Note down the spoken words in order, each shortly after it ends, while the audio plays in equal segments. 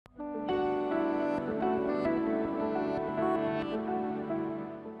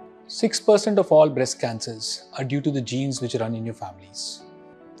6% of all breast cancers are due to the genes which run in your families.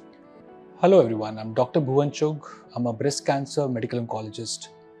 Hello everyone, I'm Dr. Bhuvan Chugh. I'm a breast cancer medical oncologist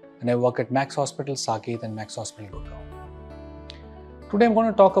and I work at Max Hospital Saket and Max Hospital Gurgoan. Today I'm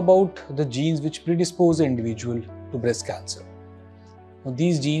going to talk about the genes which predispose an individual to breast cancer. Now,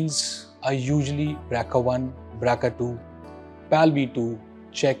 these genes are usually BRCA1, BRCA2, PALB2,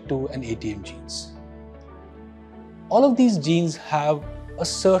 CHEK2 and ATM genes. All of these genes have a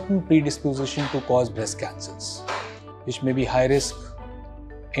certain predisposition to cause breast cancers, which may be high risk,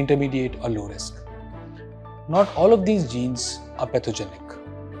 intermediate or low risk. Not all of these genes are pathogenic.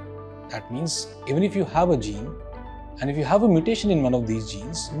 That means even if you have a gene and if you have a mutation in one of these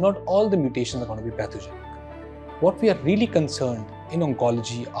genes, not all the mutations are going to be pathogenic. What we are really concerned in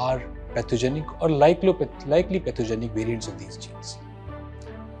oncology are pathogenic or likely pathogenic variants of these genes.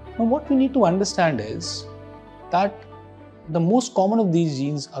 Now what we need to understand is that the most common of these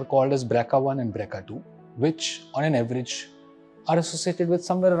genes are called as BRCA1 and BRCA2, which on an average are associated with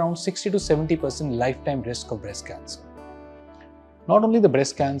somewhere around 60 to 70% lifetime risk of breast cancer. Not only the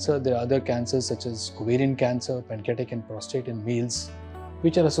breast cancer, there are other cancers such as ovarian cancer, pancreatic and prostate in males,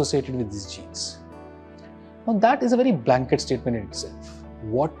 which are associated with these genes. Now that is a very blanket statement in itself.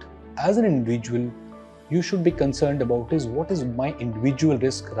 What as an individual you should be concerned about is what is my individual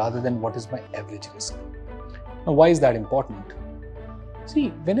risk rather than what is my average risk. Now, why is that important? See,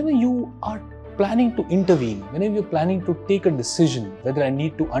 whenever you are planning to intervene, whenever you're planning to take a decision whether I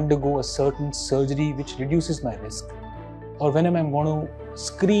need to undergo a certain surgery which reduces my risk, or whenever I'm going to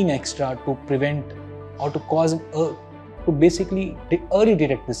screen extra to prevent or to cause to basically early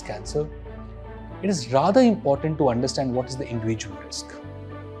detect this cancer, it is rather important to understand what is the individual risk.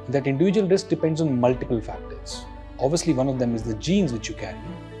 That individual risk depends on multiple factors. Obviously, one of them is the genes which you carry,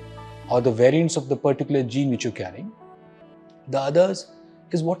 or the variants of the particular gene which you're carrying. The others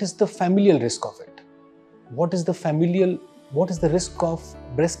is what is the familial risk of it. What is the risk of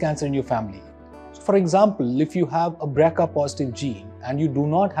breast cancer in your family? So for example, if you have a BRCA positive gene and you do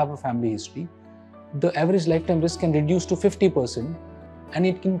not have a family history, the average lifetime risk can reduce to 50% and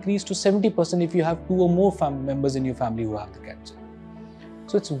it can increase to 70% if you have 2 or more family members in your family who have the cancer.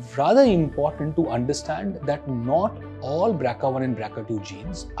 So it's rather important to understand that not all BRCA1 and BRCA2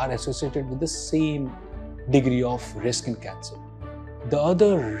 genes are associated with the same degree of risk in cancer. The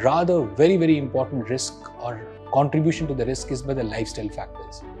other rather very important risk or contribution to the risk is by the lifestyle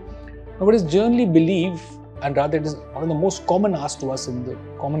factors. Now what is generally believed, and rather it is one of the most common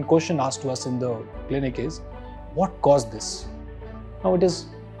question asked to us in the clinic is, what caused this? Now it is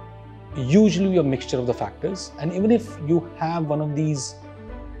usually a mixture of the factors, and even if you have one of these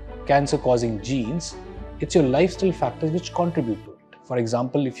cancer causing genes, it's your lifestyle factors which contribute to it. For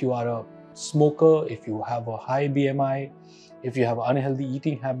example, if you are a smoker, if you have a high BMI, if you have unhealthy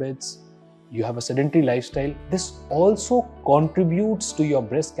eating habits, you have a sedentary lifestyle, this also contributes to your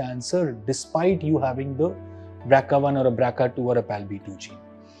breast cancer despite you having the BRCA1 or a BRCA2 or a PALB2 gene.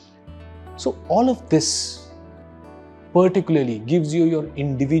 So all of this particularly gives you your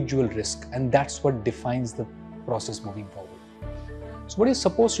individual risk, and that's what defines the process moving forward. So what you're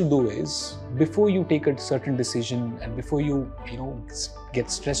supposed to do is, before you take a certain decision and before you get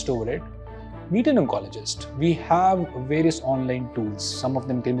stressed over it, meet an oncologist. We have various online tools. Some of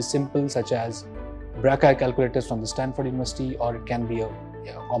them can be simple, such as BRCA calculators from the Stanford University, or it can be a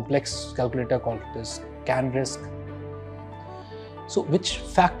complex calculator called this CanRisk. So which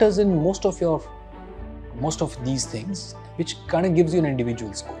factors in most of these things, which kind of gives you an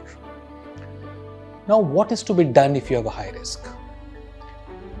individual score. Now, what is to be done if you have a high risk?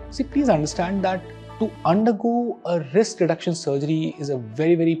 See, please understand that to undergo a risk reduction surgery is a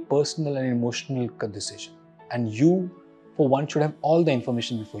very personal and emotional decision. And you, for one, should have all the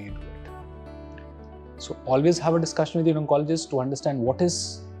information before you do it. So always have a discussion with your oncologist to understand what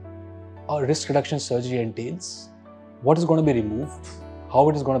is a risk reduction surgery entails, what is going to be removed, how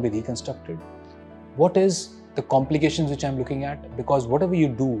it is going to be reconstructed, what is the complications which I'm looking at, because whatever you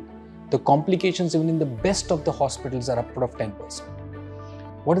do, the complications even in the best of the hospitals are upward of 10%.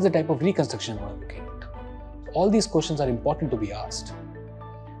 What is the type of reconstruction we're looking at? All these questions are important to be asked.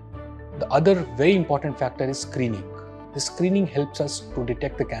 The other very important factor is screening. The screening helps us to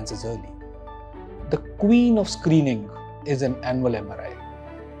detect the cancers early. The queen of screening is an annual MRI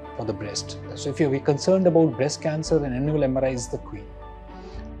for the breast. So if you're concerned about breast cancer, an annual MRI is the queen.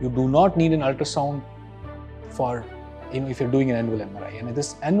 You do not need an ultrasound for, if you're doing an annual MRI. And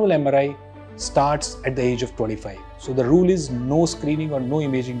this annual MRI starts at the age of 25. So the rule is no screening or no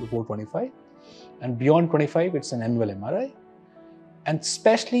imaging before 25, and beyond 25 it's an annual MRI, and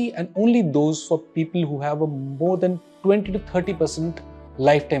especially and only those for people who have a more than 20 to 30%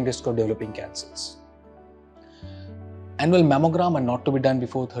 lifetime risk of developing cancers. Annual mammogram are not to be done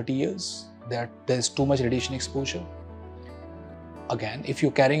before 30 years. There's too much radiation exposure. Again, if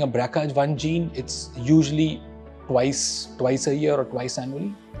you're carrying a BRCA1 gene, it's usually twice a year or twice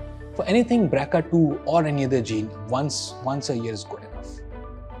annually. For anything BRCA2 or any other gene, once a year is good enough.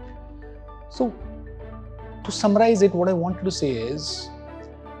 So, to summarize it, what I wanted to say is,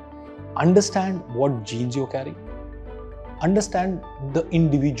 understand what genes you're carrying, understand the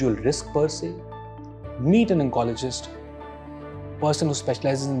individual risk per se, meet an oncologist, person who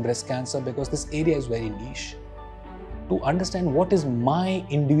specializes in breast cancer, because this area is very niche, to understand what is my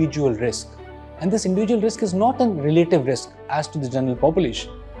individual risk. And this individual risk is not a relative risk as to the general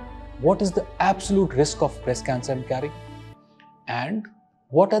population. What is the absolute risk of breast cancer I'm carrying? And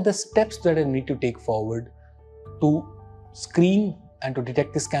what are the steps that I need to take forward to screen and to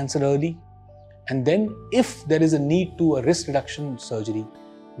detect this cancer early? And then if there is a need to a risk reduction surgery,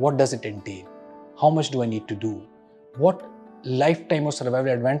 what does it entail? How much do I need to do? What lifetime of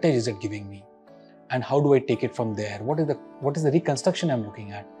survival advantage is it giving me? And how do I take it from there? What is the reconstruction I'm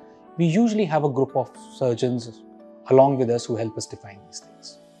looking at? We usually have a group of surgeons along with us who help us define these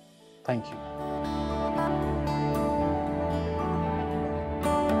things. Thank you.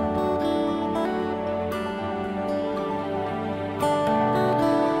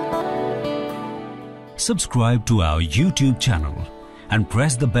 Subscribe to our YouTube channel and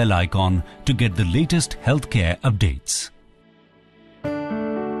press the bell icon to get the latest healthcare updates.